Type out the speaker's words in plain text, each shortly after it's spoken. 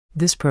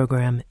This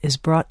program is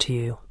brought to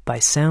you by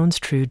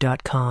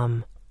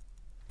SoundsTrue.com.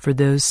 For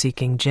those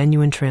seeking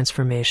genuine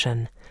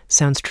transformation,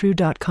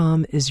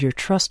 SoundsTrue.com is your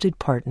trusted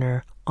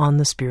partner on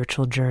the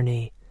spiritual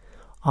journey,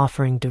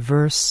 offering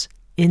diverse,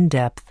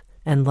 in-depth,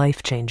 and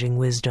life-changing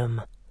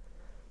wisdom.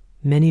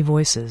 Many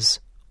voices,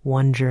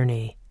 one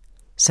journey.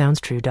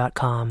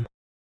 SoundsTrue.com.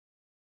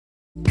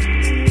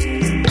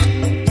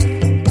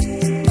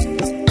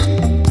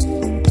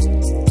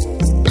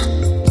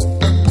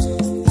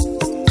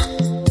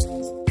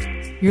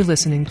 You're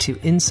listening to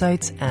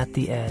Insights at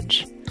the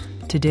Edge.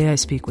 Today I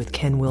speak with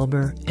Ken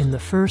Wilber in the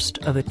first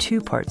of a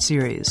two-part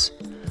series.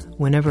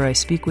 Whenever I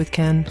speak with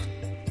Ken,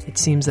 it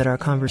seems that our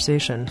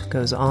conversation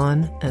goes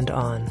on and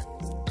on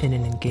in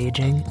an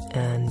engaging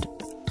and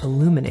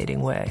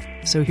illuminating way.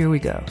 So here we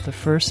go, the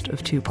first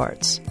of two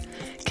parts.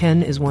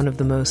 Ken is one of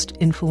the most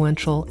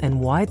influential and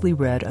widely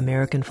read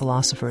American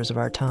philosophers of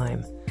our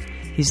time.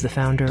 He's the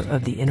founder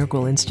of the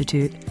Integral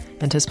Institute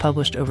and has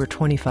published over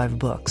 25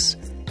 books,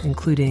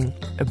 including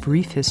A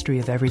Brief History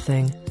of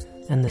Everything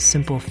and The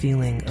Simple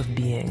Feeling of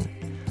Being,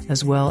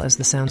 as well as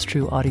the Sounds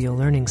True audio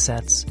learning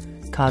sets,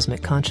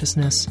 Cosmic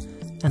Consciousness,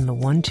 and the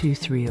 1, 2,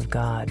 3 of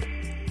God.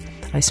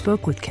 I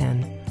spoke with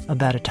Ken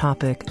about a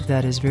topic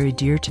that is very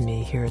dear to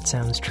me here at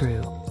Sounds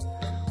True.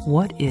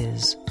 What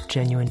is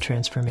genuine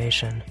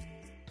transformation?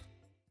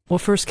 Well,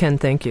 first, Ken,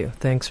 thank you.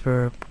 Thanks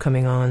for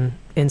coming on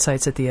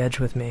Insights at the Edge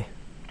with me.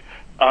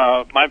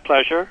 My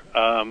pleasure.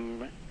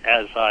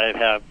 As I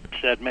have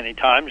said many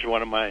times, you're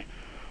one of my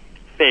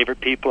favorite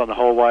people in the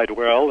whole wide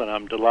world, and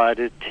I'm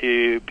delighted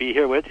to be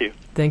here with you.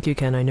 Thank you,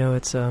 Ken. I know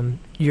it's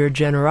your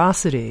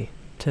generosity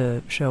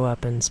to show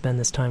up and spend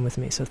this time with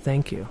me, so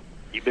thank you.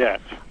 You bet.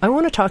 I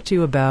want to talk to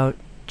you about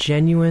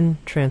genuine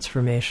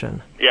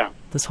transformation. Yeah.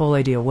 This whole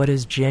idea, what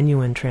is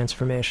genuine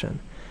transformation?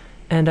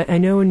 And I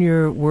know in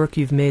your work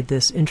you've made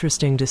this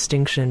interesting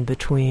distinction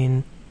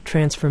between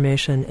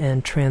transformation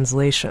and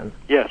translation.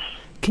 Yes.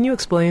 Can you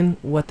explain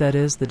what that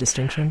is, the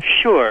distinction?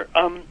 Sure.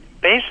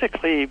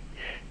 Basically,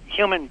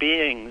 human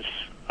beings,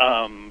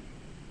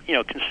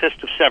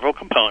 consist of several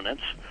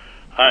components,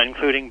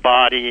 including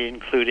body,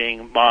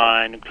 including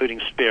mind,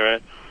 including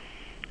spirit.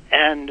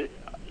 And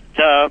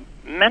the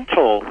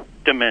mental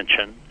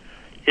dimension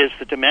is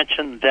the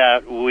dimension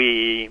that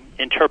we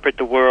interpret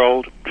the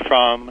world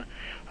from,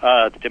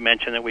 the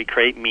dimension that we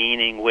create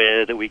meaning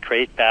with, that we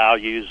create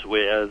values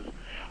with,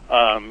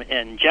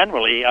 and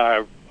generally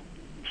our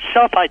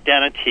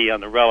self-identity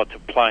on the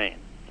relative plane.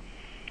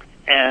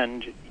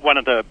 And one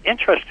of the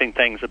interesting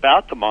things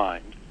about the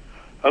mind,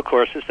 of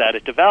course, is that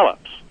it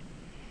develops.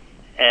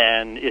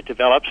 And it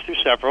develops through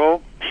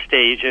several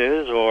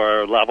stages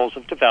or levels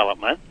of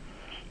development.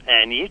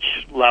 And each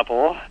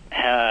level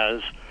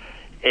has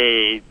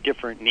a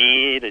different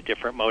need, a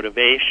different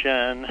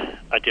motivation,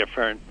 a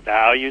different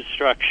value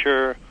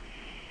structure,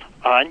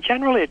 and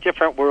generally a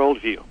different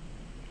worldview.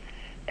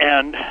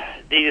 And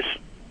these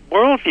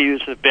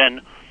worldviews have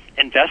been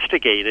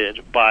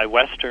investigated by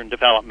Western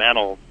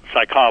developmental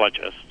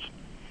psychologists.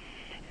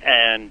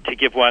 And to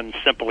give one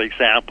simple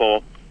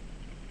example,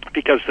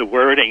 because the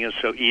wording is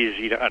so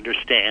easy to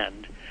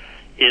understand,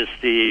 is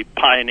the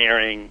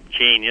pioneering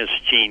genius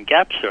Gene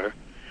Gebser.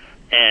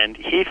 And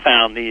he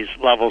found these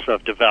levels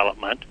of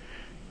development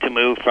to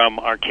move from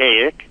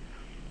archaic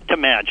to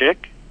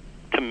magic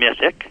to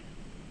mythic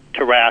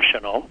to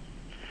rational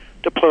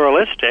to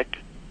pluralistic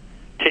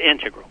to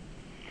integral.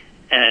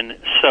 And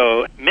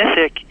so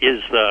mythic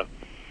is the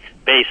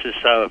basis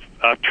of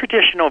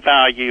traditional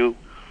value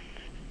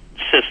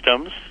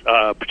systems,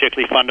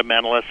 particularly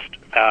fundamentalist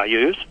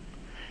values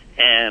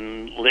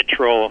and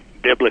literal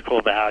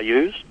biblical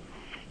values.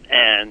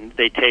 And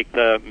they take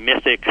the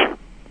mythic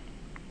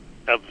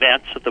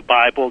events of the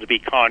Bible to be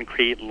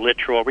concrete,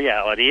 literal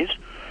realities.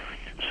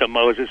 So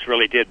Moses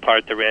really did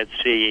part the Red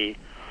Sea.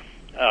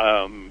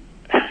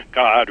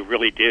 God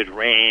really did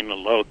rain the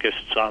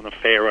locusts on the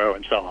Pharaoh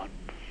and so on.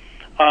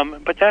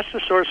 But that's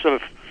the source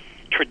of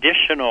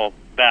traditional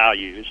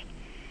values.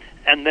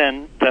 And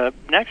then the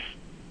next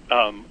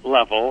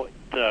level,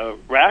 the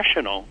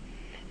rational,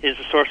 is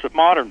the source of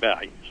modern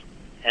values.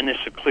 And this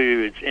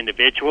includes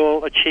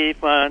individual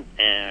achievement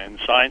and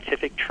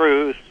scientific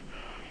truth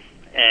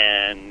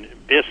and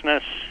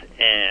business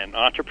and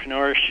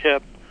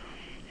entrepreneurship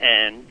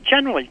and,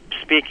 generally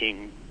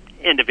speaking,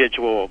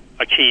 individual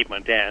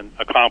achievement and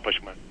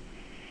accomplishment.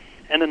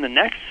 And then the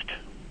next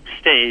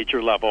stage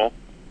or level,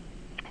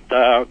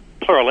 the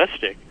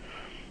pluralistic,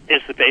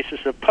 is the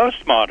basis of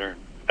postmodern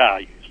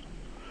values.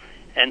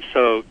 And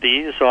so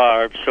these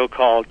are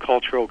so-called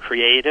cultural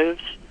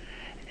creatives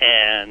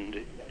and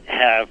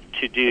have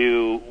to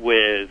do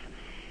with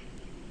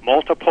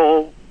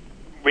multiple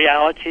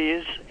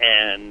realities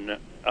and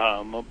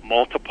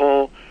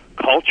multiple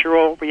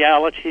cultural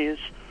realities.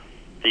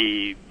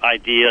 The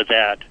idea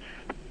that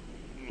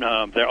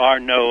there are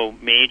no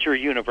major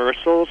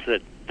universals,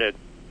 that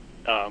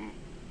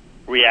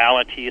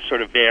reality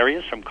sort of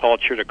varies from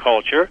culture to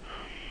culture,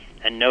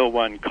 and no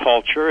one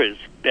culture is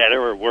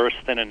better or worse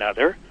than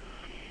another.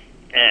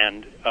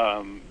 And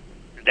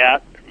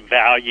that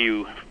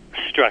value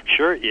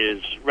structure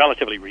is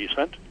relatively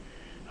recent,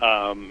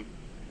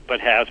 but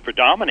has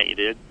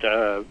predominated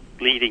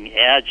leading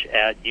edge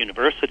at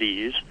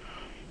universities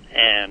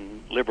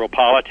and liberal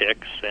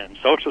politics and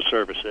social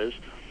services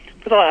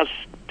for the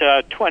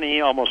last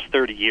 20, almost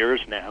 30 years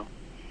now.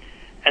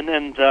 And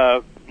then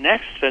the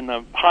next and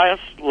the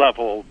highest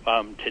level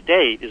to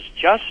date is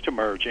just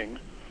emerging,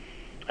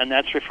 and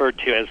that's referred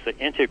to as the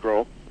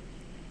integral.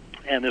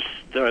 And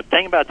the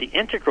thing about the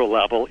integral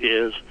level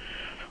is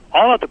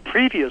all of the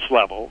previous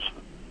levels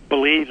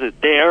believe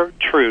that their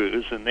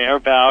truths and their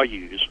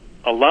values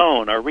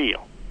alone are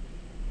real.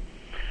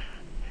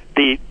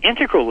 The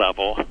integral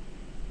level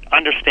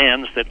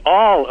understands that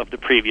all of the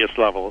previous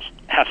levels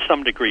have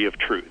some degree of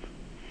truth,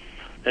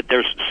 that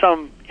there's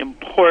some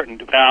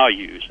important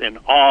values in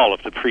all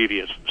of the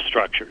previous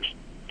structures,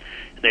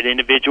 that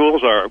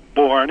individuals are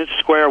born at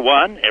square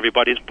one,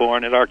 everybody's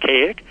born at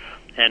archaic,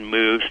 and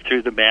moves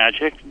through the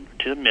magic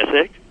to the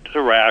mythic, to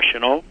the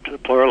rational, to the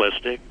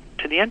pluralistic,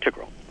 to the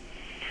integral.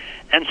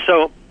 And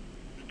so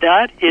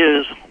that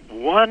is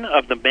one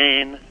of the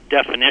main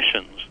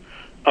definitions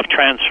of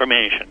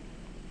transformation,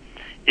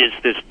 is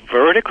this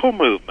vertical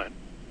movement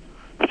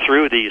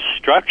through these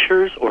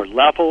structures or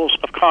levels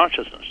of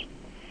consciousness,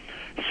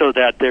 so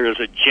that there is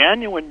a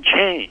genuine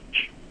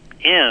change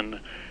in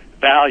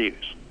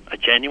values, a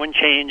genuine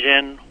change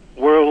in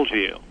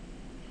worldview,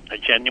 a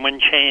genuine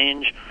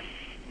change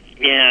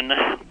in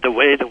the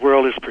way the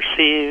world is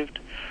perceived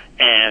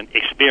and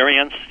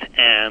experienced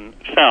and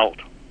felt.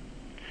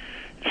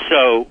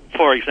 So,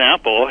 for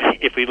example,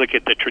 if we look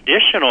at the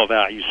traditional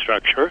value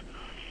structure,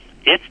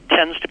 it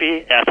tends to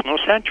be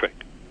ethnocentric.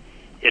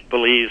 It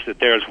believes that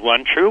there's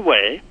one true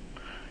way,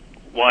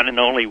 one and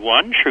only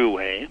one true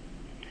way,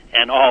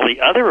 and all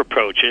the other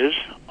approaches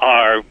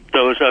are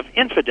those of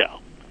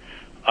infidel,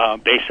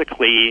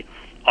 basically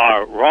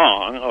are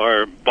wrong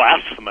or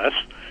blasphemous.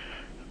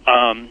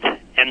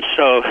 And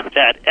so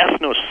that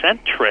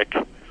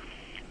ethnocentric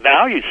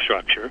value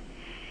structure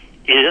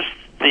is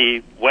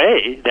the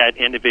way that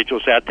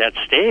individuals at that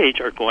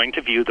stage are going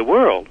to view the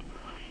world.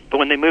 But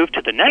when they move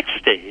to the next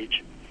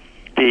stage,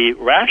 the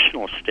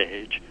rational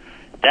stage,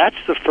 that's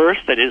the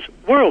first that is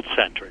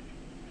world-centric.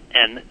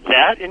 And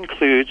that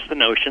includes the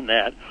notion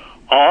that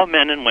all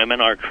men and women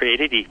are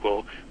created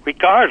equal,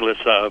 regardless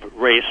of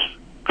race,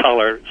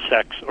 color,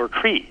 sex, or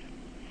creed.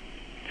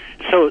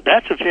 So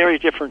that's a very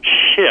different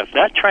shift.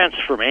 That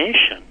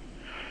transformation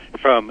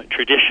from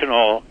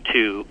traditional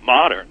to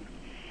modern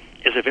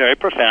is a very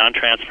profound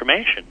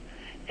transformation.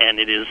 And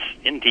it is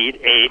indeed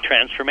a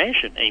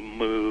transformation, a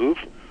move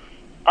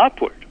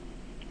upward.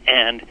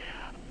 And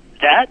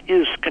that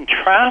is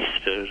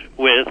contrasted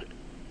with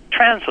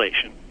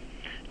translation.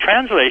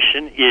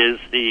 Translation is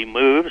the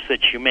moves that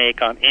you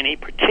make on any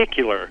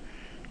particular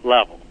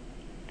level.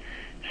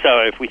 So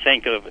if we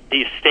think of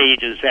these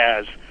stages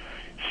as,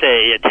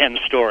 say, a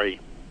 10-story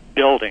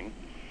building,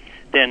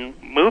 then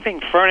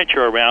moving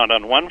furniture around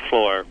on one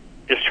floor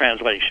is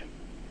translation,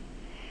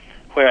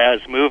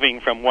 whereas moving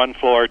from one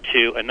floor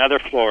to another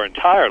floor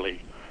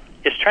entirely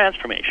is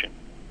transformation.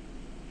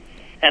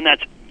 And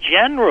that's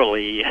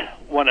generally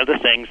one of the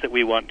things that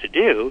we want to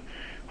do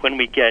when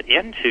we get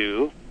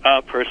into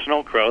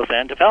personal growth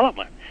and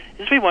development,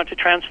 is we want to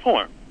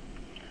transform.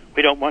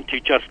 We don't want to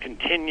just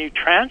continue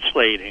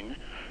translating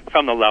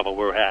from the level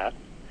we're at.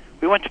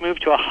 We want to move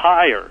to a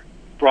higher,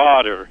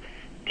 broader,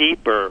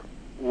 deeper,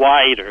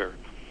 wider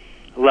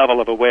level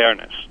of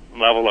awareness,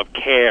 level of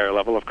care,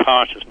 level of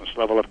consciousness,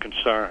 level of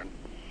concern.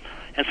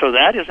 And so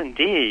that is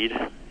indeed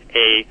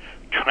a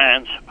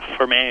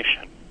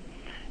transformation.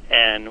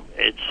 And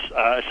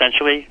it's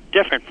essentially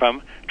different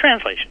from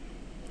translation.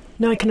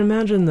 Now, I can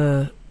imagine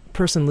the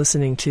person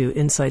listening to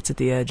Insights at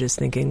the Edge is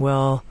thinking,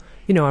 well,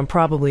 I'm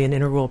probably an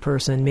integral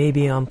person,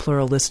 maybe I'm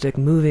pluralistic,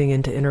 moving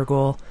into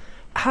integral.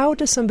 How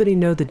does somebody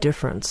know the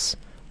difference,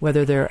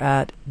 whether they're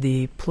at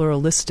the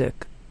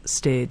pluralistic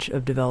stage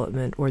of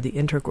development or the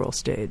integral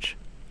stage?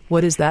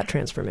 What is that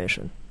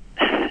transformation?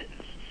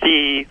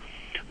 The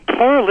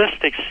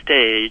pluralistic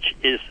stage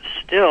is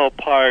still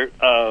part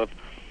of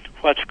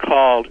what's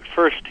called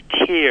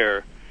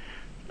first-tier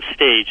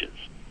stages.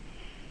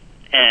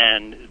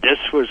 And this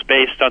was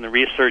based on the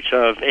research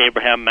of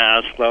Abraham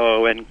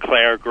Maslow and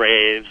Claire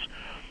Graves,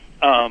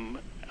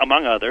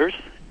 among others.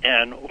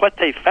 And what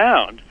they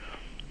found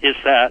is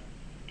that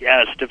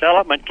as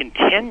development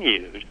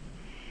continued,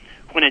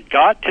 when it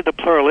got to the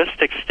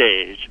pluralistic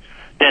stage,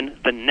 then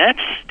the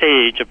next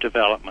stage of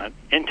development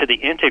into the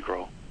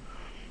integral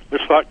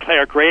was what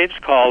Claire Graves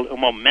called a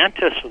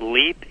momentous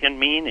leap in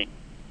meaning.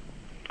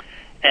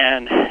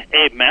 And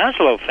Abe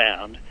Maslow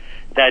found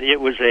that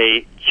it was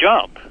a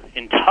jump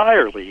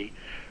entirely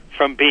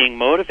from being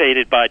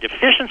motivated by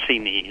deficiency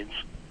needs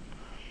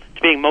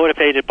to being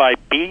motivated by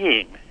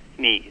being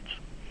needs.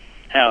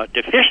 Now,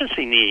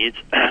 deficiency needs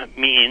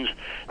means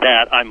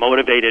that I'm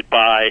motivated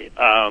by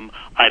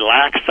I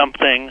lack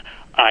something,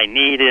 I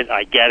need it,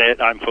 I get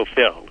it, I'm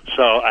fulfilled.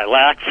 So I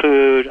lack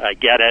food, I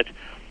get it,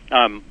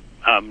 I'm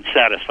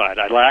satisfied.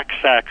 I lack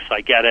sex,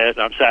 I get it,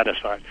 I'm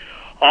satisfied.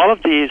 all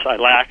of these, I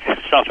lack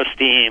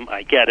self-esteem,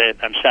 I get it,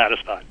 I'm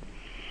satisfied.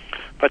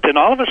 But then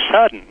all of a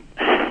sudden,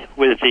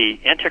 with the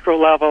integral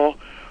level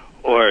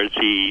or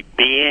the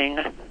being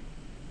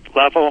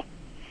level,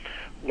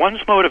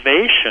 one's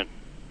motivation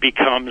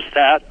becomes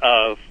that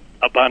of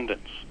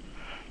abundance,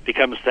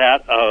 becomes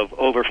that of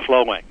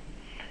overflowing.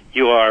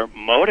 You are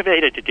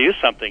motivated to do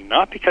something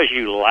not because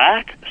you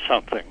lack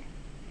something,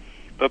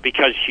 but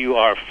because you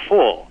are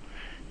full.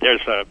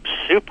 There's a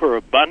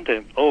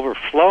superabundant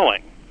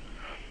overflowing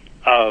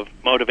of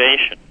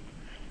motivation.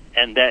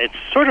 And that it's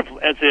sort of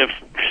as if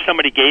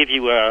somebody gave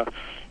you $1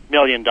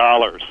 million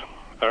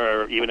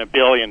or even $1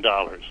 billion.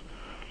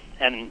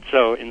 And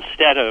so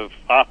instead of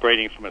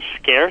operating from a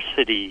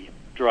scarcity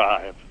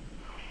drive,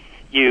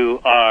 you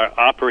are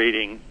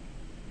operating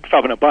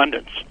from an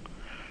abundance.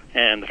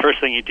 And the first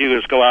thing you do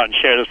is go out and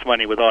share this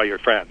money with all your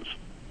friends.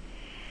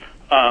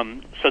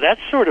 So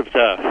that's sort of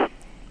the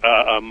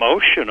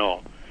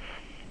emotional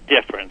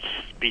difference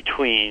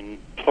between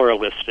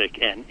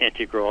pluralistic and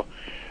integral.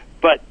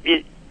 But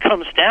it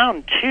comes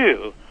down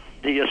to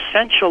the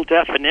essential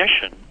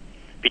definition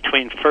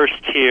between first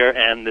tier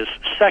and this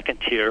second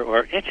tier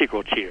or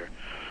integral tier.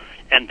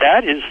 And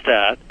that is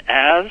that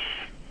as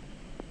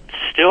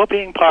still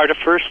being part of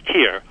first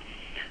tier,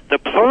 the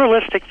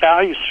pluralistic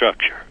value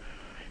structure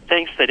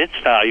thinks that its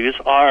values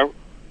are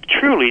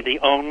truly the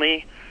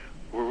only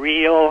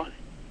real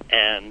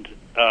and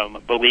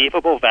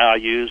believable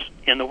values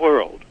in the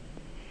world.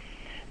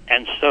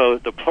 And so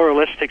the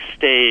pluralistic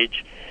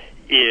stage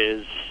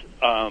is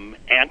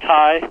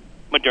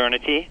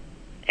anti-modernity,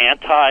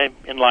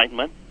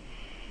 anti-enlightenment,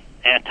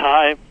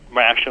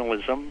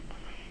 anti-rationalism,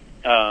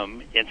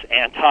 it's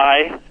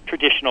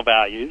anti-traditional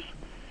values,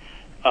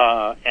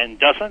 and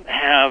doesn't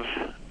have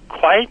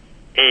quite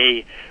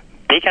a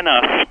big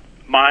enough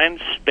mind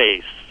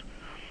space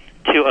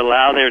to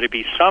allow there to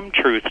be some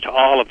truth to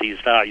all of these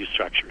value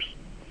structures.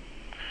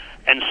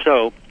 And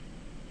so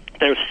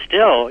there's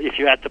still, if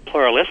you're at the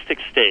pluralistic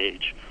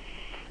stage,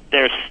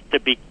 there's the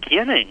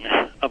beginning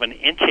of an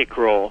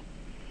integral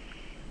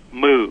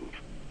move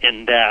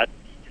in that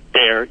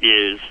there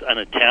is an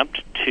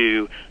attempt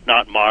to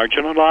not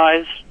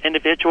marginalize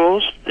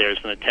individuals. There's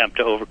an attempt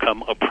to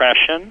overcome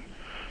oppression,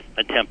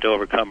 attempt to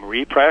overcome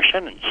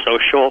repression and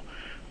social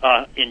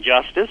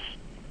injustice.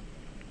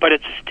 But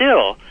it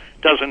still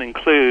doesn't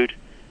include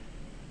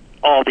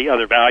all the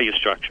other value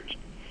structures.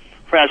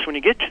 Whereas when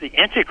you get to the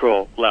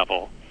integral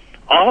level,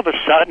 all of a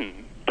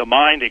sudden the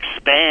mind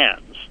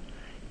expands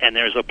and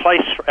there's a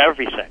place for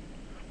everything.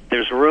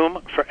 There's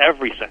room for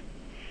everything.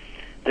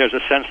 There's a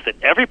sense that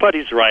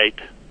everybody's right,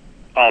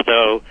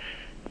 although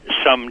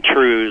some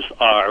truths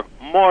are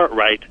more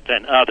right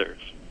than others.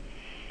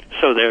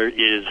 So there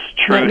is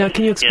truth. Now,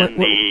 can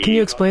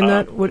you explain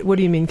that? What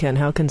do you mean, Ken?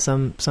 How can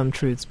some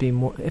truths be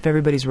more, if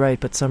everybody's right,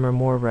 but some are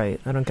more right?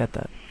 I don't get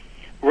that.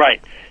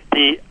 Right.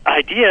 The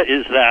idea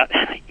is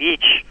that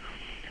each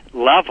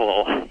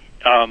level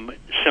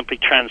simply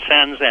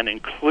transcends and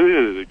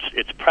includes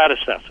its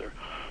predecessor.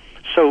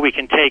 So we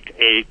can take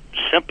a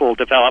simple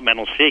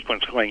developmental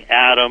sequence going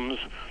atoms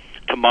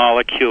to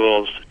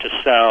molecules to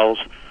cells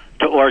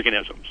to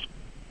organisms.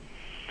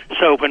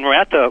 So when we're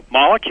at the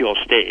molecule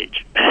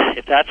stage,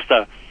 if that's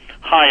the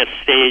highest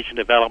stage in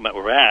development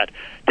we're at,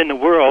 then the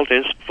world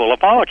is full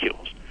of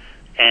molecules.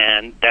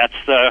 And that's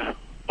the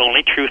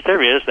only truth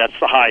there is. That's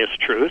the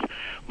highest truth.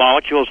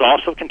 Molecules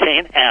also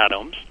contain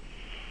atoms.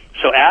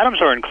 So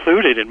atoms are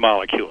included in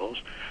molecules.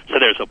 So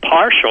there's a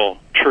partial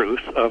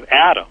truth of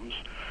atoms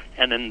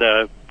and then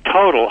the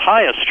total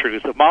highest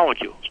truth of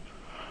molecules.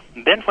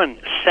 And then when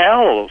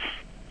cells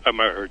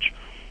emerge,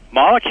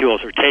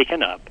 molecules are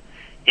taken up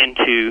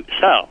into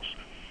cells.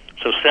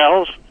 So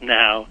cells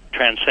now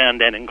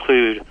transcend and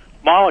include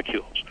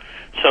molecules.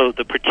 So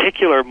the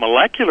particular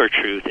molecular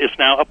truth is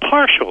now a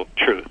partial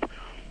truth.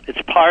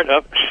 It's part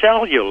of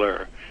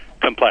cellular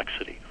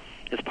complexity.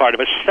 It's part of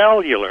a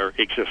cellular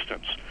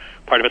existence,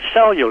 part of a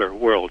cellular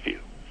worldview.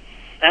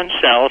 And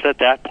cells at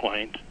that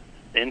point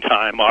in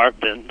time are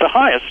then the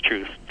highest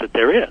truth that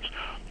there is,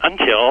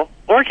 until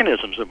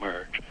organisms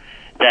emerge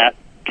that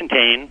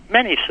contain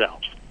many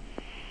cells.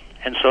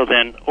 And so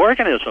then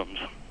organisms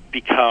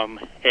become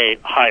a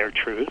higher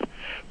truth,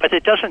 but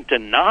it doesn't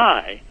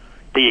deny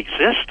the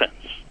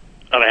existence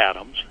of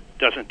atoms,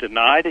 doesn't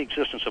deny the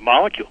existence of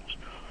molecules,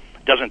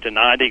 doesn't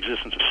deny the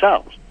existence of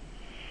cells.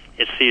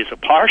 It sees a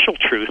partial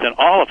truth in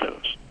all of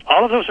those.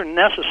 All of those are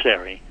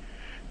necessary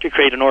to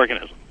create an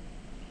organism.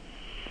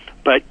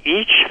 But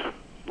each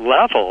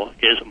level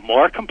is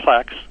more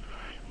complex,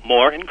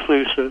 more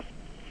inclusive,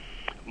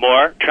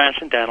 more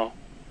transcendental.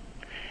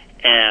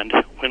 And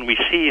when we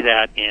see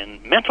that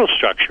in mental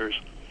structures,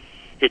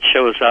 it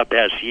shows up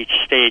as each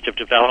stage of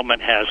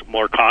development has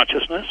more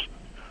consciousness,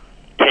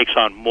 takes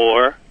on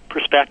more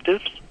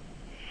perspectives,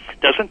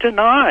 doesn't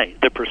deny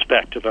the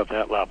perspective of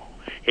that level.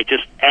 It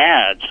just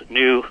adds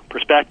new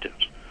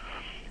perspectives.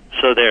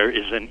 So there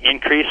is an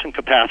increase in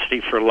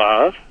capacity for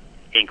love,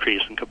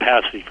 increase in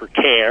capacity for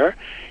care,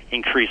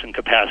 increase in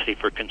capacity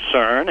for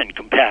concern and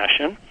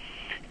compassion,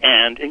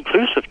 and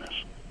inclusiveness.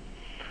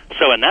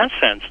 So in that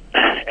sense,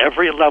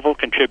 every level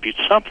contributes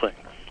something.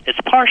 It's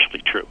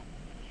partially true.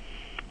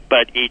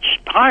 But each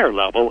higher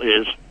level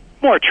is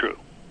more true,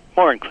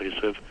 more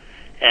inclusive,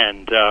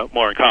 and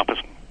more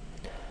encompassing.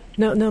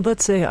 Now,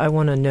 let's say I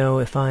want to know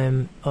if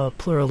I'm a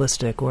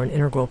pluralistic or an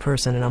integral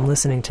person, and I'm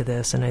listening to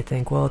this, and I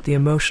think, well, at the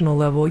emotional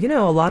level,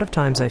 a lot of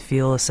times I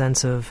feel a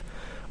sense of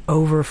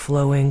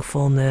overflowing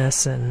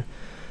fullness and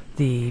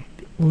the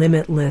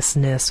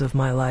limitlessness of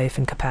my life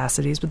and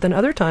capacities. But then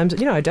other times,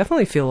 I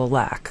definitely feel a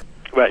lack.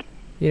 Right.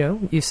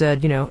 You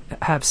said,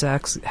 have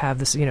sex, have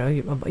this,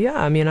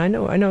 I mean, I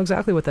know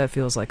exactly what that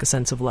feels like, a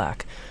sense of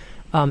lack.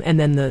 And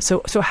then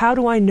so how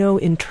do I know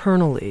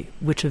internally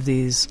which of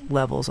these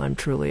levels I'm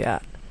truly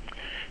at?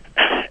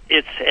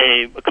 It's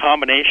a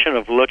combination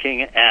of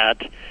looking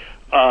at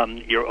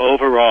your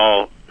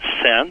overall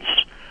sense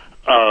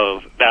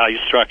of value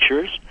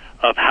structures,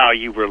 of how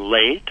you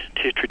relate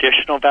to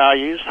traditional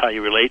values, how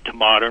you relate to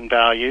modern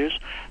values,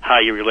 how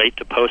you relate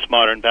to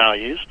postmodern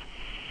values.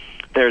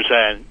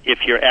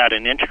 If you're at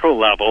an integral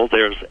level,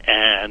 there's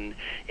an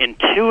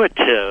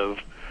intuitive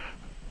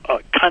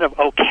kind of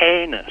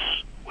okayness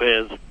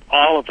with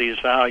all of these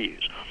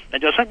values. It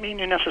doesn't mean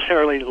you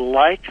necessarily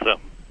like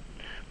them,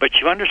 but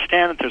you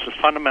understand that there's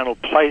a fundamental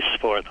place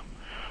for them.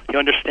 You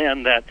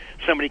understand that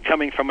somebody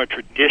coming from a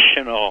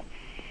traditional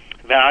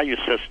value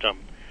system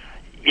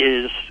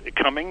is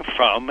coming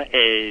from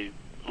a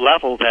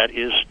level that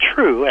is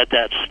true at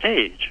that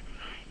stage.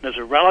 There's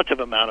a relative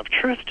amount of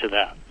truth to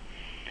that.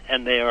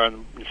 And they are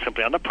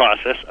simply on the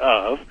process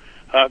of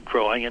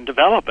growing and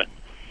developing.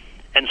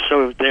 And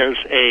so there's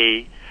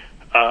a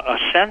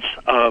sense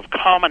of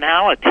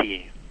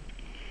commonality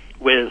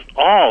with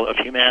all of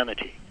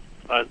humanity,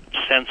 a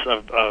sense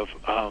of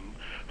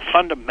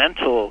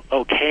fundamental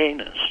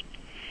okayness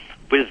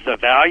with the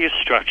value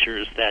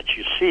structures that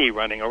you see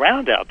running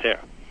around out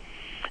there.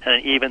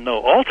 And even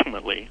though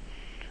ultimately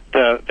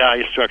the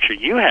value structure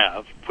you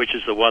have, which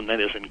is the one that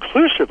is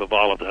inclusive of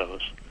all of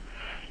those,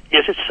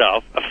 is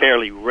itself a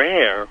fairly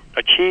rare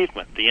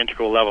achievement. The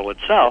integral level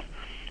itself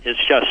is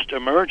just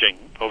emerging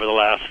over the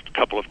last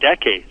couple of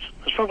decades.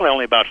 There's probably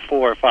only about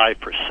 4 or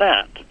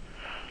 5%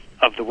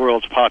 of the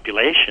world's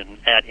population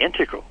at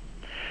integral.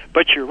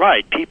 But you're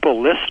right,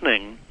 people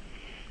listening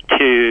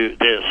to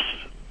this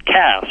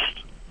cast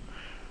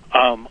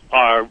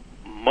are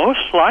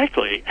most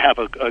likely have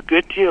a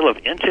good deal of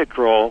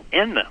integral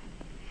in them,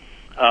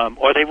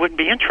 or they wouldn't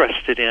be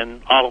interested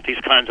in all of these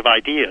kinds of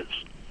ideas.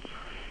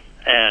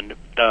 And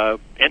the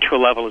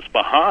integral level is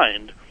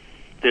behind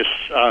this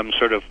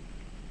sort of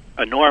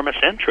enormous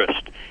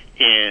interest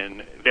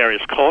in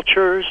various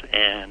cultures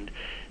and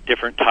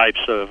different types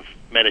of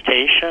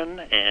meditation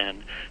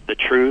and the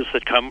truths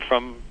that come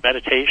from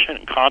meditation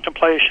and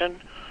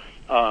contemplation,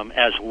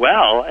 as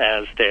well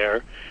as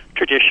their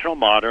traditional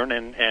modern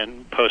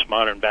and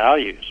postmodern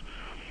values.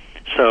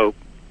 So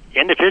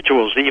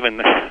individuals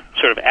even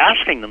sort of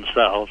asking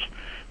themselves,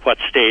 what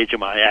stage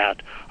am I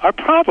at, are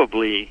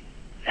probably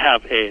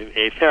have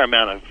a fair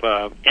amount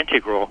of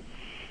integral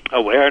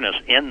awareness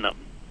in them.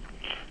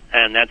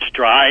 And that's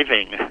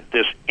driving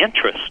this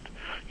interest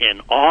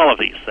in all of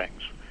these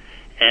things,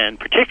 and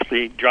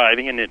particularly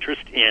driving an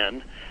interest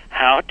in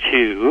how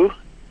to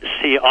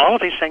see all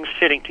of these things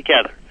fitting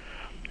together,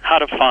 how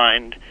to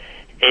find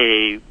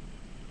a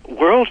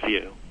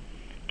worldview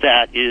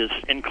that is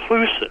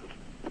inclusive,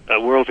 a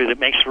worldview that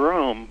makes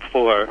room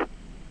for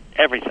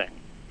everything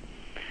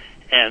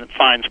and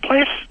finds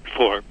place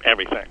for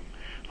everything,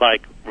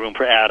 like room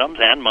for atoms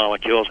and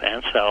molecules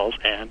and cells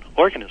and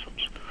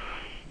organisms.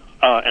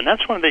 And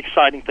that's one of the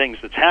exciting things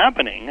that's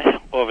happening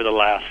over the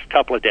last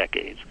couple of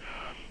decades,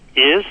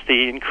 is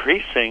the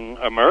increasing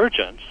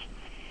emergence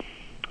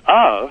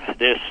of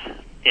this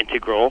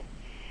integral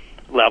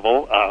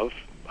level of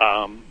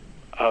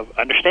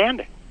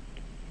understanding.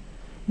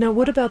 Now,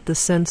 what about the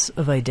sense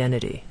of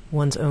identity,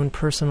 one's own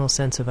personal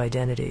sense of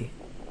identity,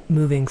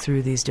 moving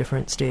through these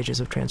different stages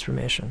of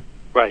transformation?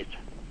 Right.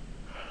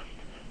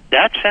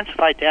 That sense of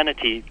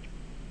identity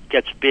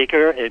gets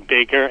bigger and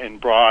bigger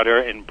and broader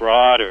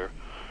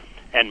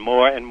and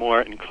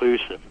more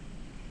inclusive.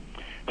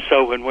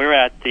 So when we're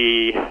at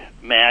the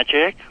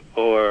magic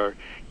or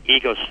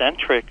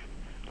egocentric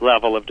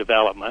level of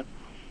development,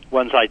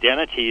 one's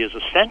identity is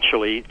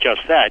essentially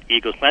just that,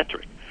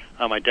 egocentric.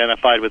 I'm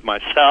identified with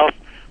myself,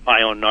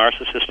 my own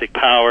narcissistic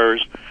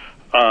powers,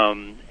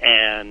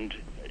 and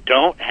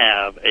don't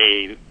have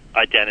a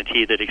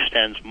identity that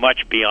extends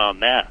much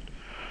beyond that.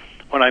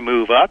 When I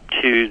move up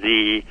to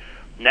the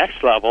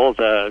next level,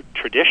 the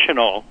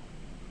traditional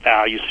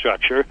value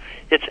structure,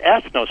 it's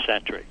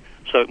ethnocentric.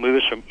 So it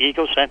moves from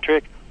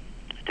egocentric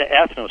to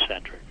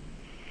ethnocentric.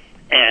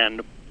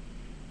 And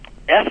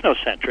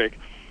ethnocentric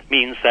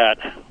means that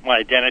my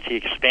identity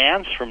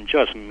expands from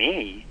just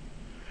me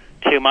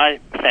to my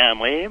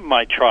family,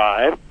 my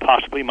tribe,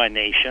 possibly my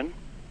nation.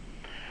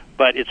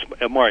 But it's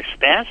a more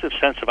expansive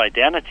sense of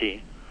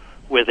identity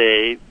with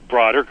a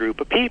broader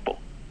group of people.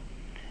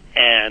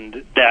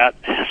 And that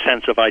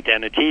sense of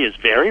identity is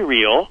very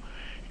real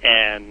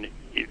and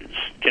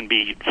can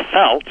be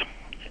felt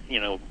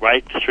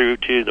right through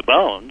to the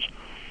bones,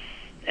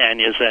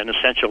 and is an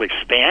essential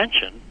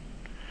expansion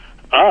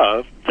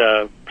of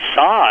the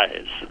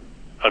size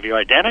of your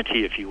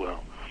identity, if you will.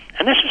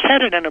 And this is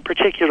headed in a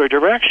particular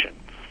direction,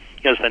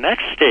 because the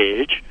next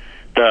stage,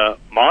 the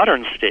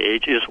modern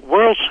stage, is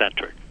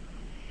world-centric.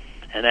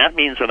 And that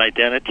means an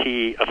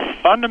identity,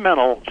 a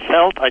fundamental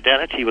felt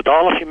identity with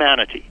all of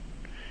humanity,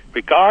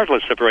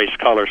 regardless of race,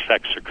 color,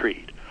 sex, or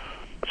creed.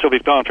 So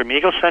we've gone from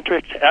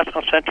egocentric to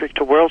ethnocentric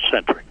to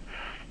world-centric.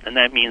 And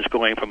that means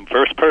going from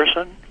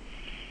first-person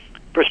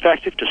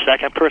perspective to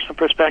second-person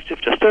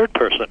perspective to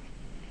third-person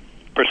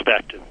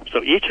perspective.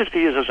 So each of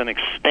these is an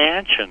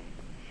expansion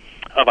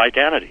of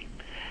identity.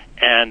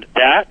 And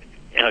that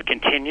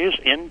continues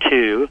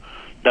into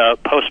the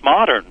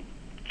postmodern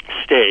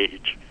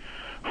stage,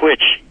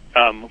 which,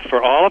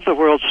 for all of the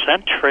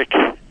world-centric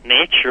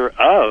nature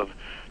of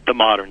the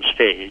modern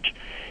stage,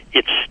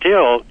 it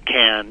still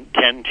can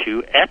tend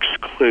to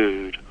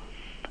exclude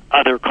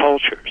other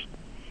cultures,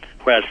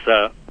 whereas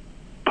the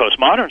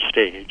postmodern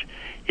stage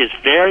is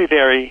very,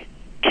 very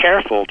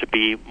careful to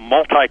be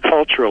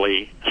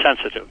multiculturally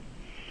sensitive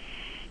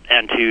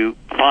and to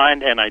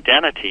find an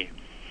identity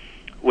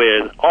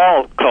with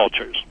all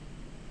cultures,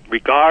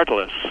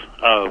 regardless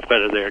of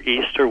whether they're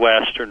east or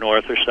west or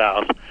north or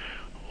south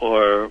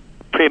or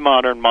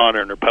pre-modern,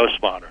 modern, or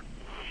postmodern.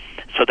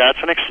 So that's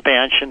an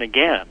expansion,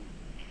 again,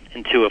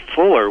 into a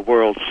fuller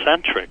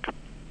world-centric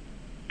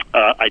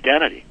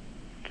identity.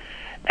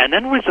 And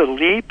then with the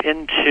leap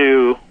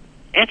into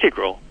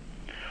integral,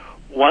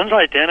 one's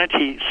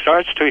identity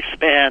starts to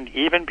expand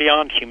even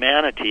beyond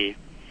humanity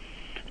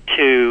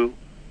to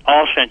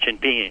all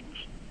sentient beings,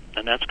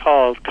 and that's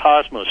called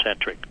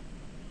cosmocentric.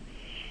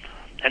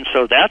 And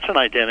so that's an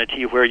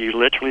identity where you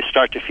literally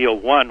start to feel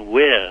one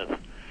with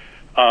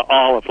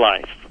all of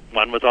life,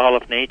 one with all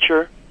of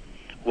nature,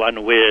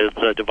 one with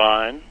the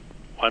divine,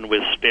 one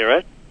with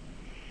spirit,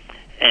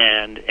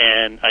 and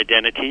an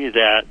identity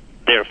that,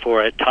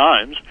 therefore, at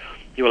times,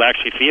 you will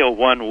actually feel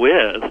one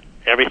with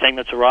everything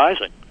that's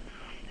arising.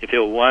 You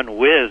feel one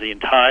with the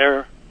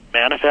entire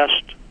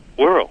manifest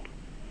world.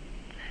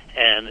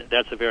 And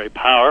that's a very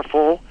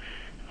powerful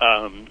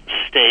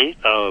state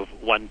of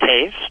one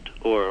taste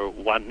or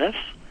oneness,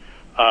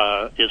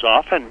 is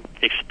often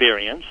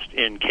experienced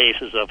in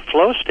cases of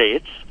flow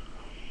states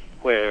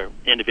where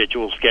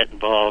individuals get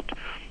involved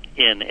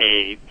in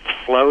a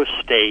flow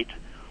state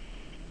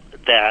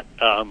that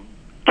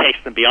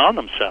takes them beyond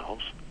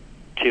themselves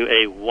to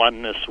a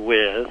oneness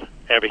with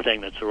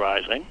everything that's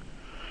arising.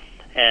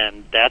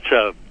 And that's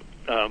a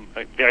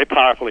very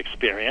powerful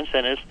experience,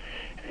 and is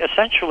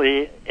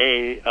essentially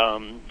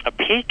a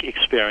peak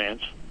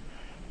experience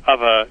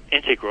of an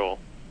integral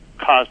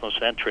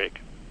cosmocentric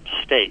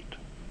state.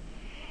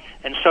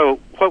 And so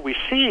what we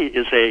see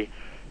is a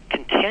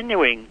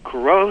continuing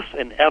growth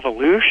and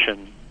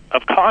evolution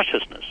of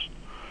consciousness,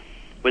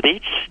 with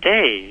each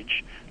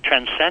stage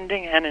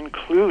transcending and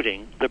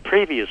including the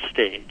previous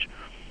stage,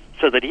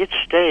 so that each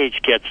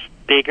stage gets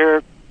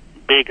bigger,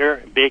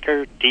 bigger,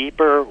 bigger,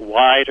 deeper,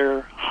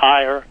 wider,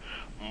 higher,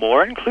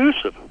 more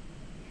inclusive.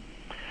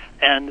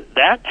 And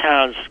that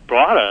has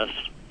brought us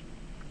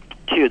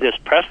to this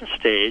present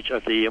stage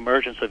of the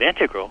emergence of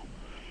integral,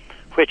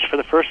 which for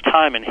the first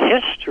time in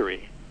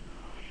history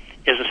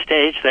is a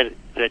stage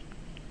that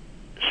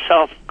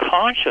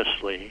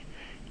self-consciously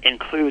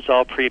includes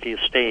all previous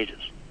stages.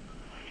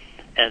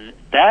 And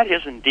that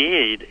is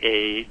indeed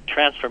a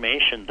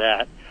transformation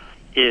that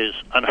is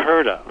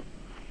unheard of.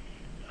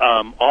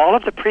 All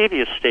of the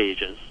previous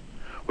stages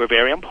were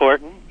very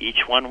important.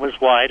 Each one was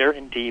wider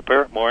and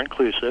deeper, more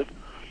inclusive.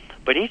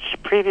 But each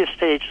previous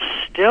stage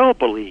still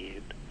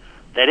believed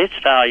that its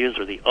values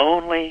are the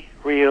only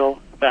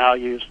real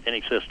values in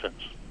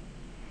existence.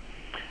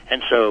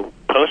 And so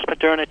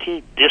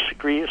postmodernity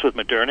disagrees with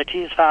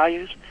modernity's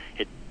values.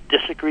 It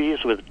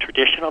disagrees with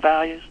traditional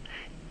values,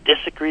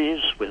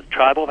 disagrees with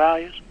tribal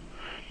values.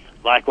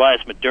 Likewise,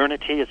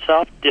 modernity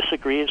itself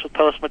disagrees with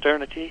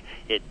postmodernity.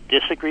 It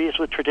disagrees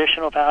with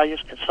traditional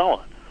values, and so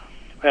on.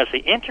 Whereas the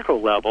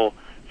integral level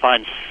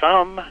finds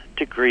some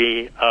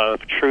degree of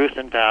truth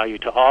and value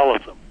to all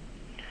of them.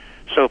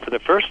 So for the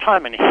first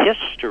time in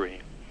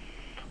history,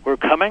 we're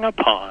coming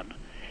upon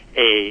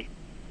a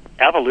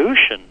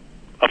evolution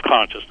of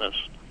consciousness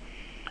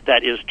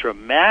that is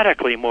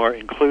dramatically more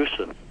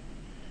inclusive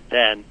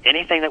than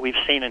anything that we've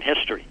seen in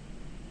history.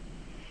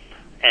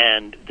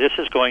 And this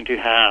is going to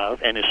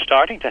have, and is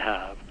starting to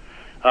have,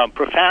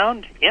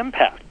 profound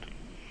impact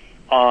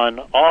on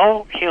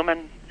all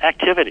human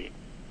activity,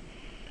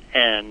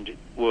 and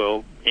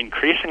will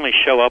increasingly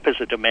show up as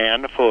a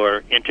demand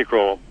for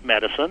integral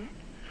medicine,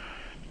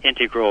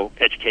 integral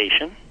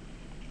education,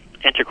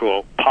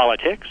 integral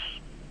politics,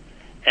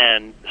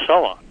 and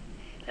so on.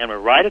 And we're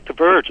right at the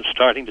verge of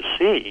starting to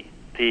see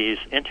these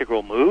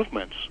integral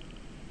movements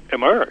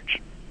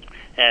emerge.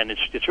 And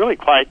it's really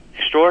quite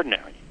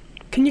extraordinary.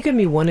 Can you give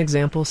me one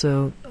example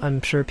so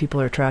I'm sure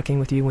people are tracking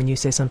with you when you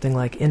say something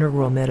like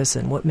integral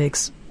medicine? What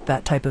makes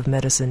that type of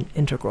medicine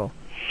integral?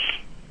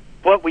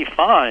 what we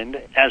find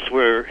as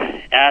we're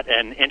at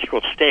an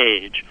integral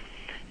stage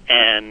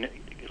and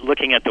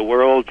looking at the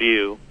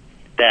worldview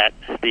that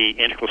the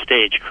integral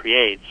stage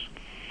creates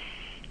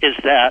is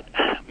that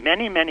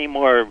many, many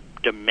more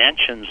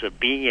dimensions of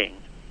being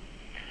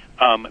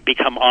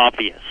become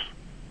obvious.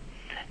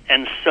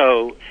 And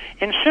so,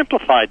 in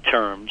simplified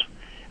terms,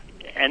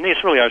 and these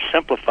really are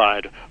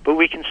simplified, but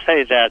we can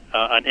say that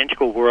an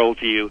integral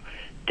worldview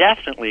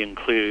definitely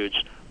includes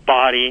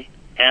body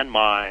and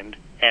mind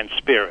and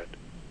spirit,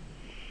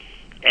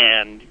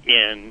 and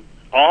in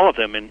all of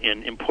them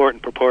in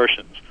important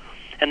proportions.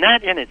 And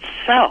that in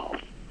itself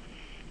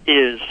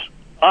is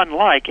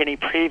unlike any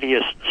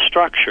previous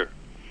structure.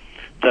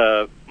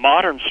 The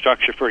modern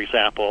structure, for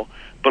example,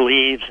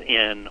 believes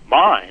in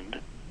mind,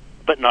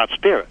 but not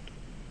spirit.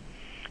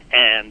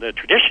 And the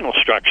traditional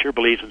structure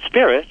believes in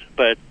spirit,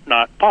 but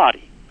not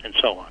body, and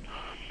so on.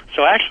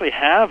 So actually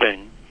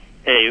having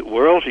a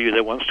worldview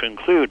that wants to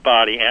include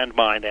body and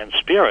mind and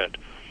spirit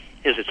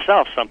is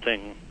itself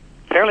something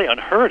fairly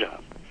unheard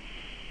of.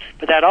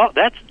 But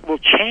that will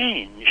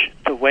change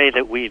the way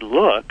that we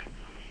look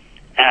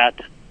at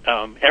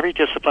every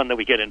discipline that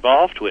we get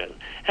involved with.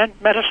 And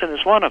medicine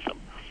is one of them.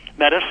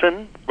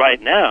 Medicine,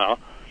 right now,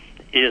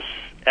 is,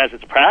 as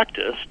it's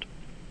practiced,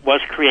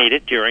 was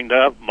created during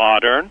the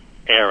modern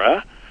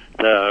era,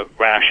 the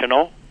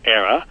rational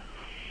era,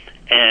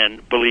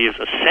 and believes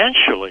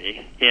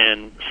essentially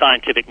in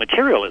scientific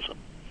materialism.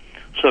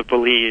 So it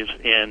believes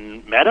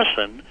in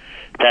medicine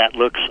that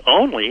looks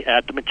only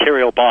at the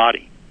material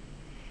body.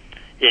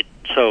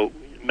 So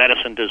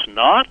medicine does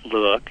not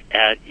look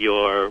at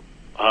your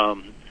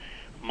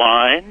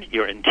mind,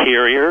 your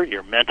interior,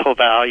 your mental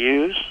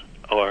values,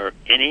 or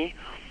any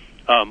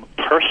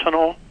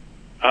personal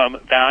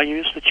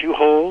values that you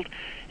hold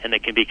and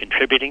that can be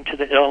contributing to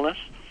the illness.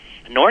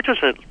 Nor does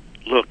it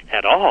look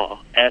at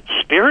all at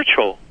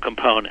spiritual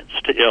components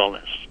to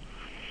illness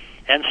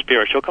and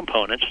spiritual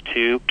components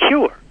to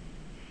cure.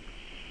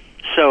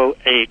 So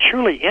a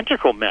truly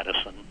integral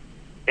medicine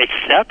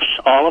accepts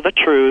all of the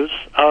truths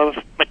of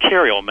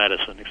material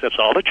medicine, accepts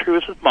all the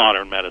truths of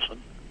modern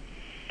medicine,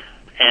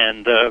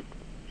 and the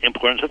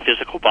importance of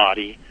physical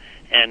body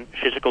and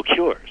physical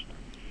cures.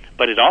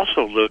 But it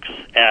also looks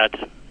at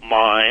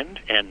mind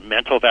and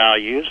mental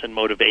values and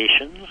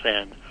motivations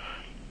and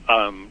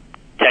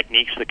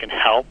techniques that can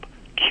help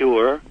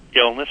cure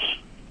illness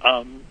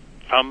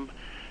from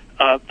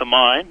the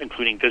mind,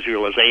 including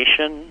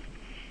visualization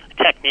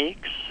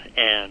techniques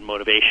and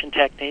motivation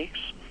techniques.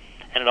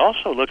 And it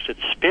also looks at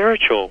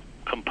spiritual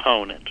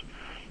component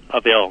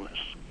of illness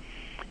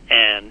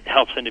and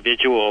helps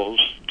individuals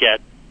get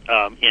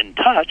in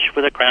touch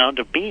with a ground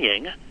of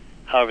being,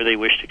 however they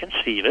wish to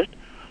conceive it,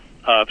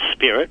 of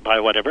spirit by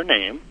whatever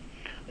name,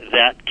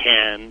 that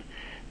can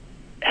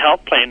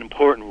help play an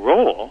important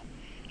role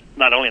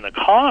not only in the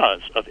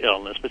cause of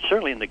illness, but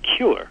certainly in the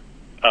cure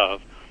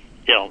of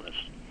illness.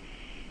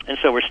 And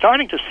so we're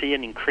starting to see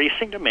an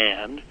increasing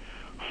demand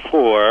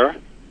for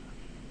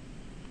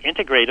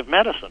integrative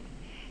medicine.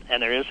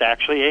 And there is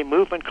actually a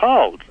movement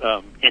called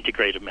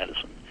integrative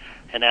medicine.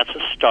 And that's a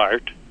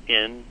start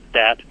in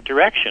that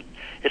direction.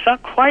 It's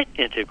not quite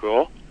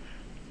integral,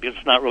 because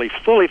it's not really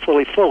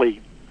fully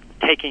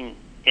taking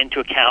into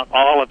account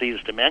all of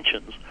these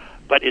dimensions,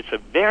 but it's a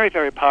very,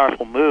 very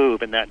powerful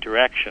move in that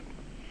direction.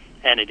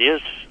 And it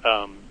is,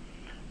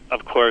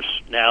 of course,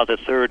 now the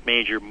third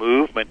major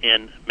movement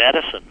in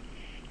medicine,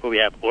 where we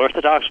have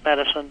orthodox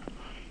medicine,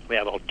 we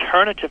have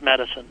alternative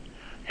medicine,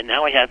 and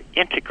now we have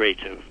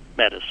integrative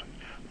medicine.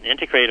 And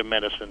integrative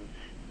medicine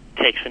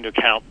takes into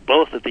account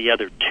both of the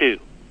other two.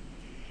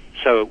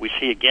 So we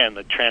see, again,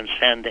 the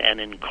transcend and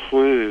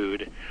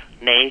include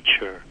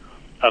nature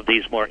of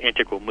these more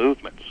integral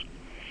movements.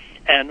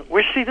 And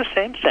we see the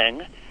same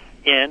thing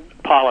in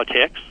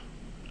politics,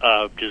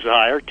 of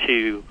desire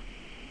to,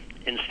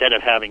 instead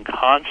of having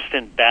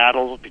constant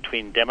battles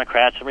between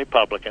Democrats and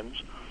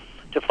Republicans,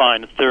 to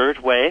find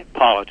third-way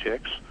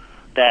politics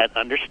that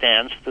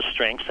understands the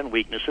strengths and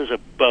weaknesses of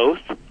both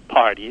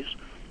parties,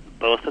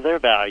 both of their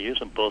values,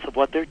 and both of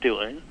what they're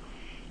doing.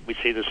 We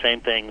see the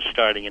same thing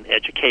starting in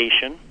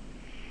education,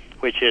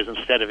 which is,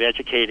 instead of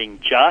educating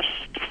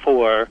just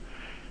for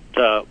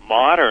the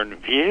modern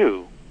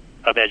view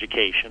of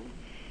education,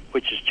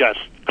 which is just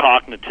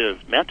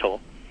cognitive mental,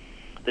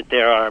 that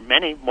there are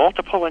many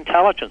multiple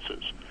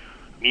intelligences: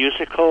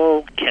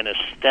 musical,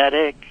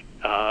 kinesthetic,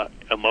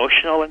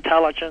 emotional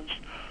intelligence,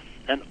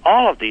 and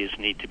all of these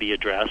need to be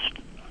addressed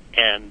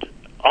and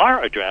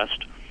are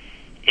addressed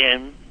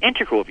in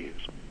integral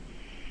views.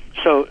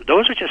 So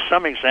those are just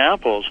some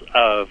examples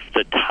of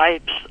the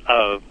types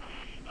of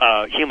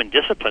human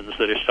disciplines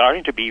that are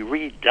starting to be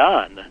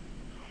redone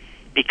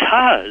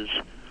because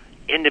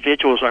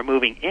individuals are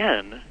moving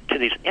in to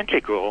these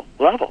integral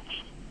levels.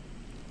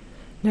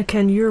 Now,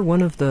 Ken, you're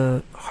one of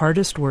the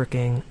hardest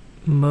working,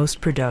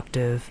 most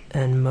productive,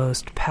 and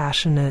most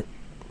passionate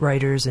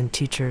writers and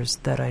teachers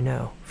that I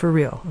know. For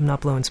real. I'm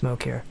not blowing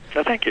smoke here.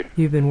 No, thank you.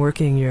 You've been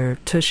working your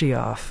tushy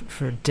off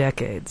for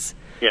decades.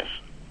 Yes.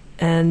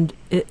 And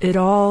it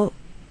all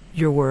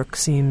your work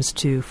seems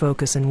to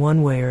focus in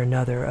one way or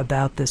another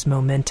about this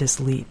momentous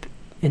leap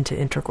into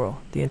the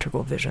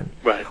integral vision.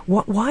 Right.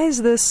 Why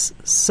is this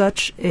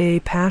such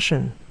a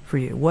passion for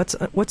you?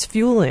 What's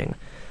fueling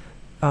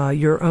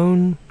your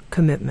own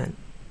commitment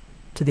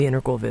to the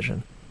integral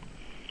vision?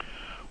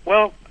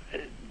 Well,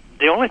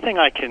 the only thing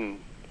I can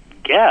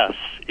guess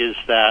is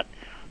that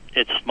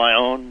it's my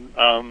own,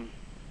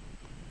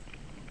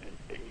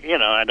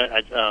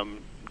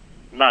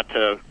 not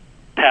to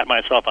pat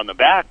myself on the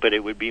back, but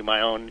it would be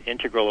my own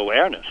integral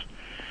awareness.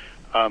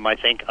 I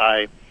think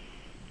I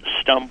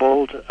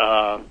stumbled,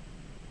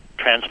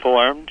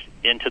 transformed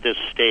into this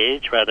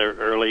stage rather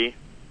early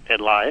in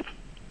life.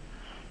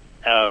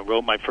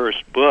 Wrote my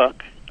first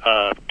book,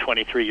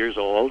 23 years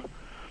old,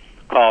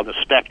 called The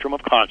Spectrum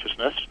of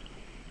Consciousness,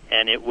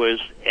 and it was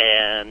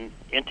an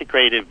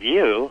integrated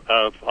view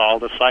of all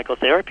the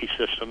psychotherapy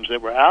systems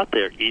that were out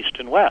there, East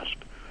and West,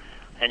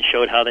 and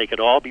showed how they could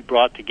all be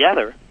brought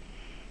together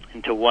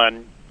into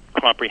one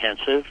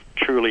comprehensive,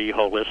 truly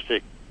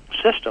holistic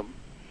system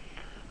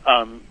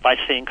by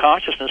seeing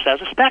consciousness as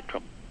a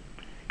spectrum,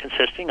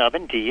 consisting of,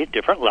 indeed,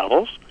 different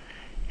levels,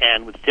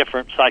 and with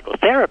different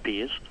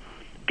psychotherapies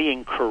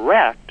being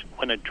correct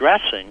when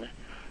addressing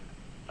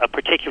a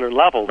particular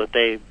level that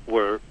they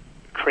were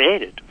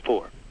created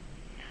for.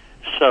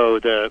 So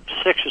the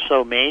 6 or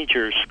so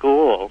major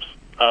schools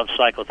of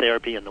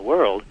psychotherapy in the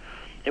world,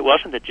 it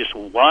wasn't that just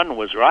one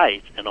was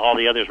right and all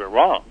the others were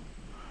wrong.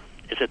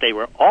 It's that they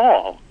were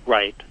all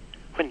right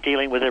when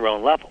dealing with their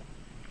own level.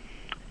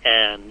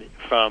 And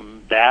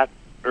from that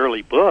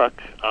early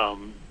book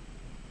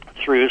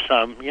through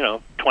some,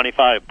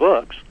 25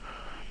 books,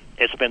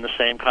 it's been the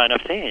same kind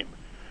of theme,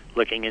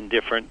 looking in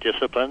different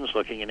disciplines,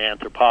 looking in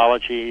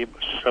anthropology,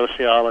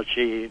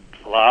 sociology,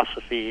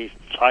 philosophy,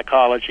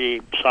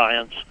 psychology,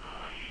 science,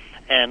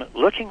 and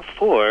looking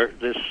for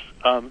this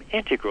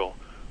integral,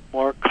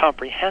 more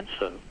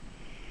comprehensive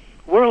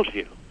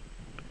worldview,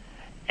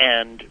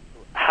 and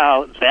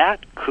how that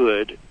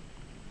could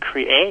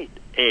create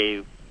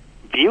a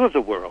view of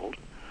the world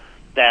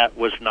that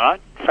was not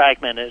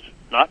fragmented,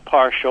 not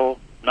partial,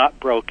 not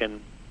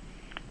broken,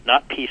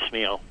 not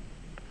piecemeal,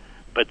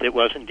 but that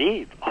was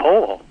indeed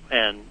whole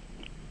and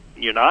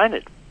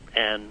united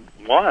and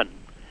one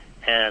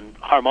and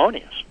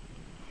harmonious.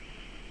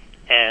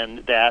 And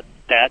that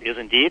is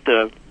indeed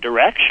the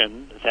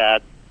direction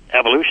that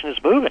evolution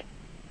is moving.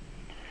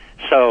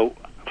 So,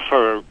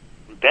 for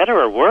better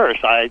or worse,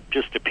 I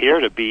just appear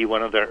to be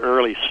one of the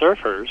early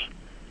surfers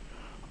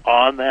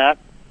on that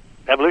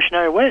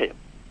evolutionary wave,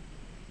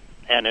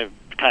 and have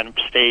kind of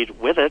stayed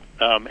with it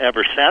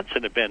ever since,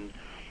 and have been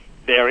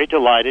very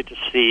delighted to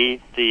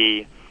see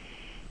the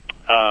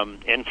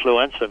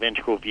influence of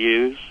integral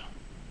views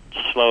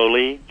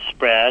slowly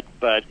spread,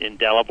 but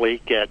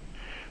indelibly get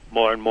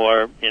more and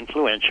more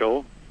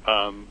influential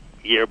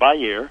year by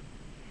year,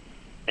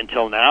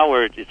 until now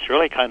where it's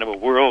really kind of a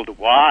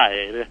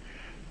worldwide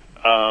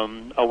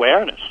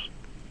awareness,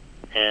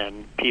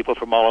 and people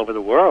from all over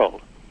the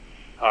world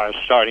are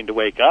starting to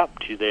wake up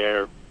to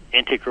their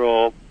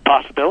integral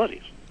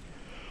possibilities.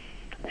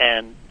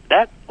 And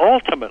that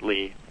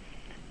ultimately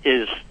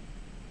is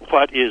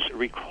what is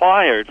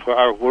required for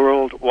our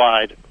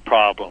worldwide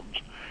problems,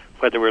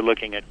 whether we're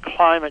looking at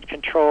climate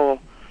control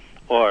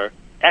or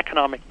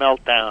economic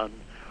meltdown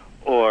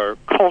or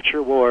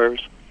culture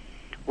wars.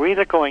 We're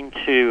either going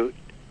to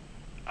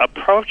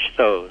approach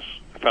those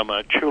from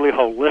a truly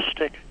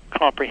holistic,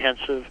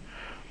 comprehensive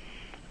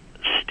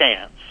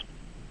stance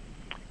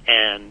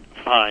and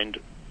find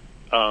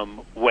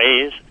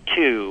ways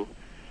to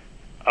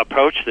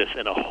approach this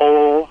in a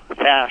whole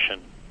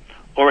fashion,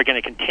 or we're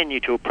going to continue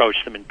to approach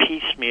them in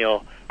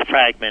piecemeal,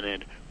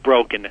 fragmented,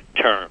 broken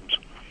terms,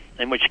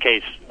 in which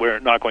case we're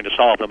not going to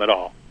solve them at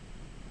all.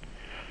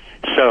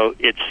 So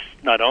it's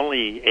not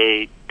only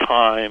a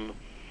time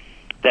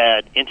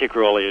that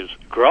integral is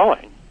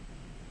growing,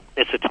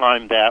 it's a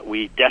time that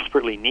we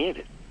desperately need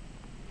it.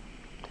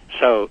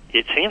 So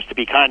it seems to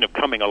be kind of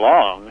coming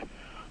along,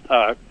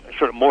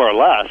 sort of more or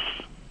less,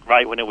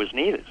 right when it was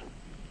needed.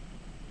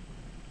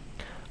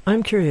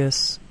 I'm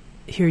curious,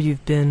 here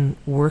you've been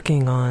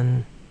working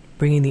on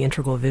bringing the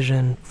integral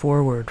vision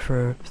forward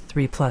for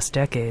 3+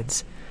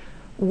 decades.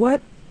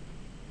 What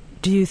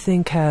do you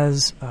think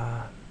has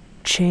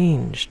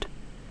changed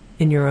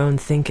in your own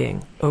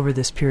thinking over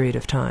this period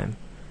of time?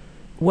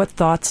 What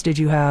thoughts did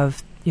you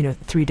have,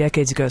 3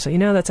 decades ago? So,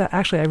 that's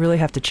actually, I really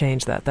have to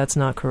change that. That's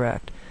not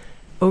correct.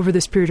 Over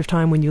this period of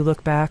time, when you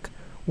look back,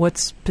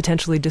 what's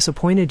potentially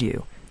disappointed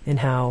you in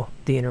how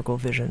the integral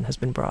vision has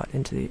been brought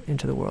into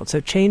the world? So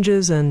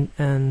changes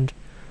and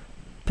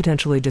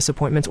potentially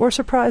disappointments or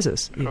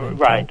surprises, even.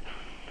 Right.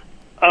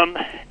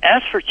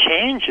 As for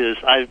changes,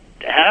 I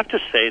have to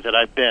say that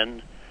I've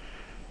been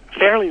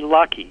fairly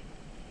lucky.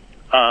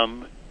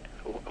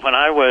 When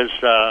I was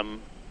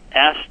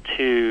asked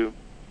to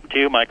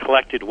do my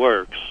collected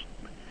works,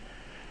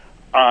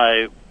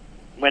 I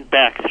went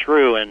back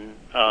through and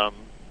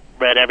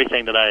read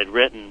everything that I had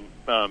written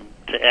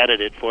to edit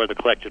it for the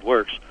collected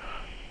works,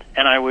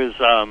 and I was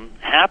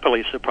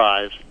happily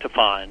surprised to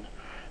find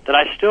that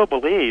I still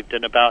believed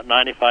in about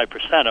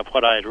 95% of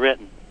what I had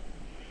written.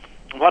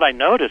 And what I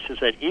noticed is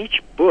that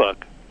each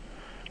book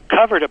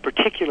covered a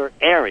particular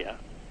area.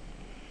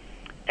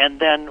 And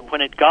then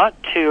when it got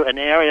to an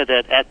area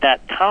that at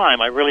that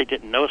time I really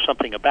didn't know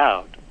something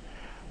about,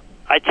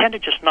 I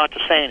tended just not to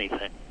say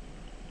anything.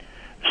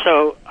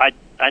 So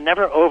I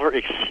never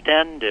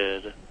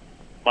overextended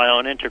my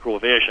own integral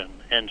vision,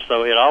 and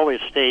so it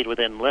always stayed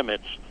within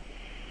limits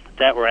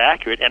that were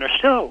accurate and are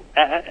still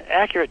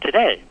accurate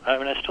today. I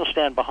mean, I still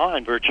stand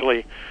behind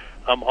virtually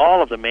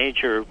all of the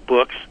major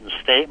books and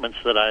statements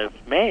that I've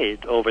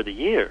made over the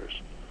years.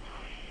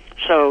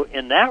 So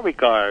in that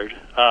regard,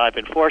 I've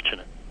been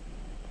fortunate.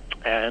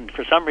 And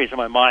for some reason,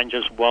 my mind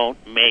just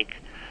won't make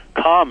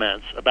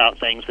comments about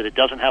things that it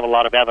doesn't have a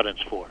lot of evidence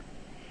for.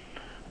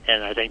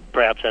 And I think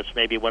perhaps that's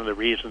maybe one of the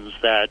reasons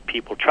that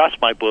people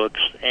trust my books,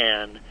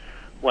 and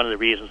one of the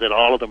reasons that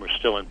all of them are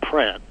still in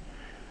print,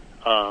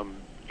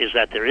 is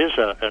that there is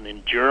an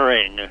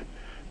enduring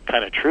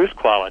kind of truth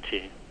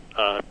quality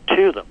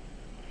to them.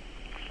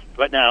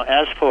 But now,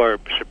 as for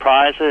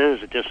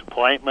surprises,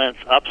 disappointments,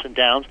 ups and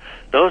downs,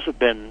 those have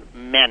been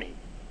many.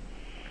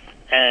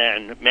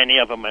 And many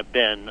of them have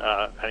been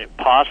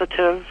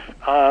positive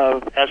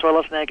as well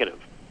as negative.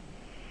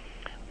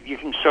 You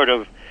can sort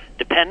of,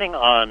 depending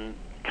on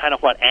kind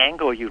of what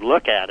angle you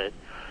look at it,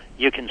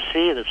 you can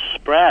see the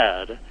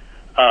spread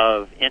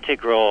of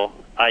integral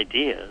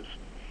ideas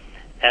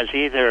as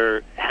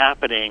either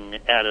happening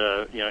at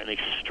an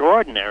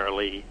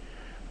extraordinarily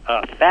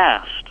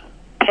fast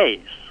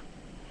pace.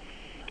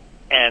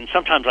 And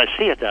sometimes I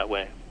see it that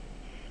way.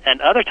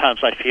 And other times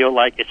I feel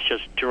like it's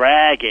just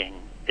dragging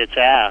its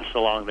ass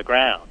along the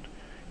ground.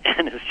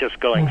 And it's just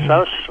going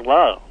so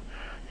slow.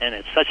 And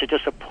it's such a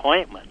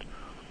disappointment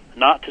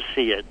not to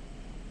see it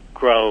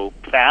grow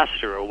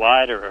faster or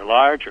wider or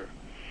larger.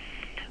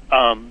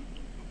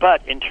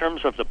 But in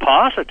terms of the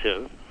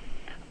positive,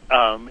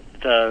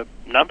 the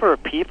number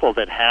of people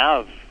that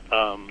have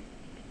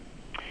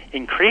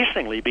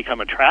increasingly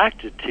become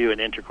attracted to an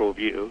integral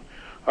view,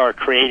 are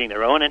creating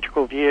their own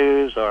integral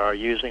views, or are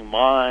using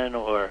mine,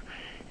 or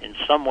in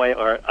some way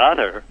or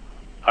other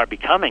are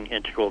becoming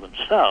integral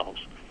themselves.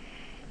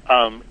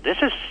 This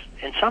has,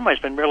 in some ways,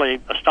 been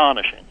really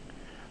astonishing.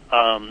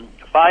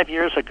 5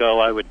 years ago,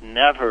 I would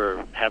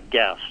never have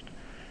guessed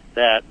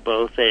that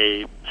both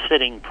a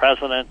sitting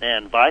president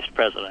and vice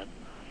president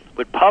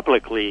would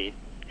publicly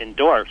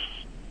endorse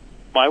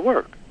my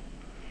work.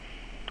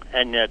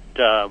 And yet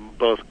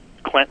both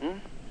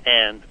Clinton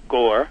and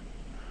Gore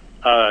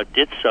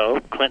did so.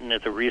 Clinton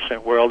at the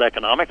recent World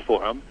Economic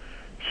Forum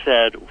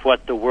said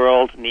what the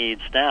world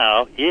needs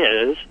now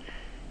is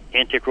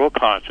integral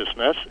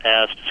consciousness,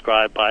 as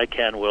described by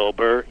Ken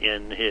Wilber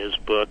in his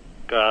book,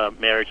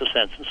 Marriage of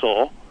Sense and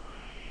Soul.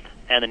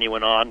 And then he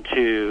went on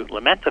to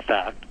lament the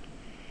fact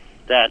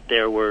that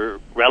there were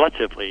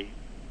relatively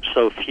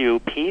so few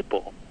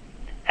people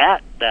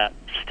at that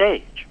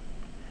stage.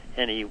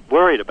 And he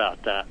worried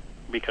about that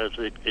because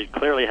it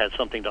clearly had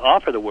something to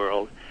offer the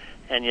world,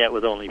 and yet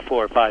with only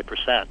 4 or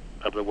 5%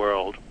 of the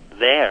world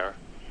there,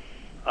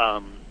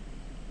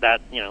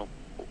 that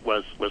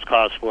was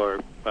cause for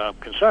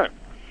concern.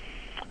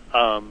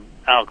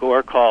 Al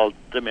Gore called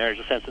The Marriage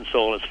of Sense and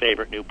Soul his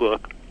favorite new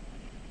book.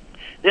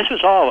 This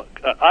was all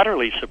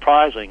utterly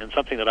surprising and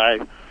something that I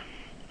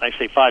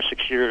say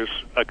 5-6 years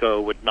ago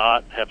would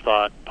not have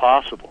thought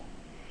possible.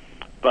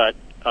 But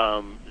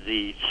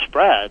the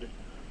spread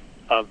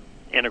of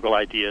integral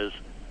ideas,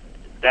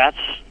 that's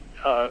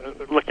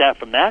looked at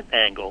from that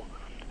angle,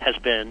 has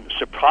been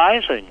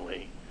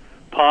surprisingly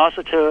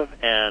positive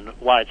and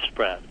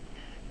widespread.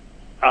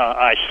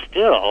 I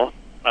still,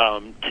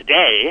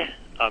 today,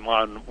 I'm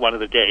on one of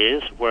the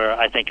days where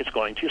I think it's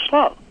going too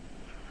slow.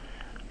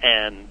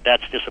 And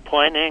that's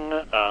disappointing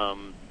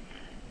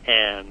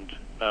and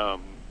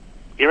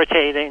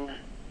irritating,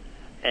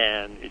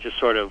 and it just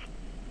sort of,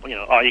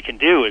 all you can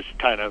do is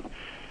kind of,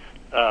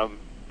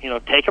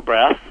 take a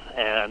breath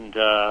and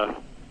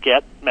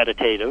get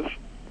meditative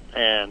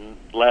and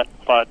let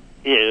what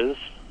is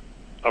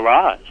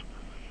arise.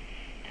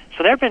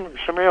 So there have been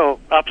some real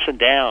ups and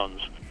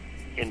downs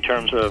in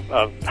terms of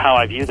how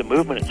I view the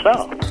movement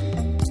itself.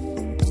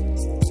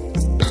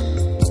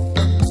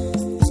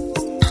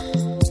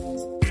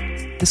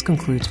 This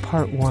concludes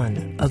part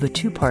 1 of a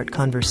 2-part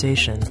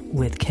conversation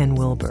with Ken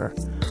Wilber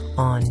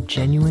on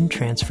genuine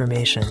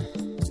transformation.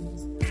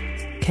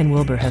 Ken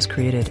Wilber has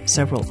created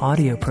several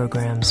audio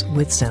programs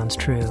with Sounds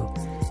True,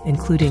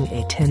 including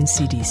a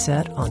 10-CD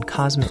set on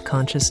cosmic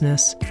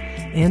consciousness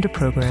and a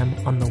program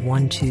on the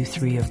 1, 2,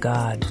 3 of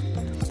God.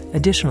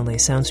 Additionally,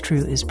 Sounds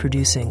True is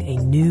producing a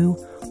new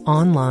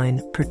online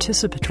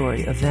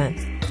participatory event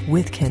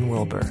with Ken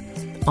Wilber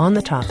on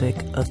the topic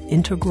of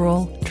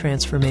integral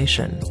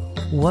transformation.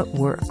 What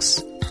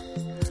works?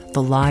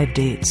 The live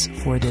dates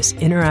for this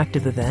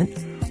interactive event,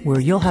 where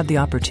you'll have the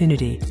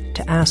opportunity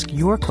to ask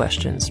your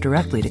questions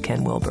directly to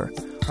Ken Wilber,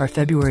 are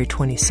February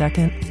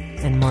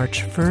 22nd and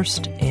March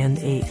 1st and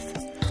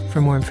 8th.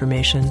 For more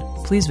information,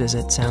 please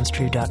visit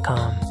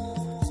SoundsTrue.com.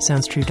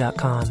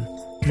 SoundsTrue.com,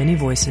 Many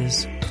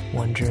voices,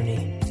 one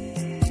journey.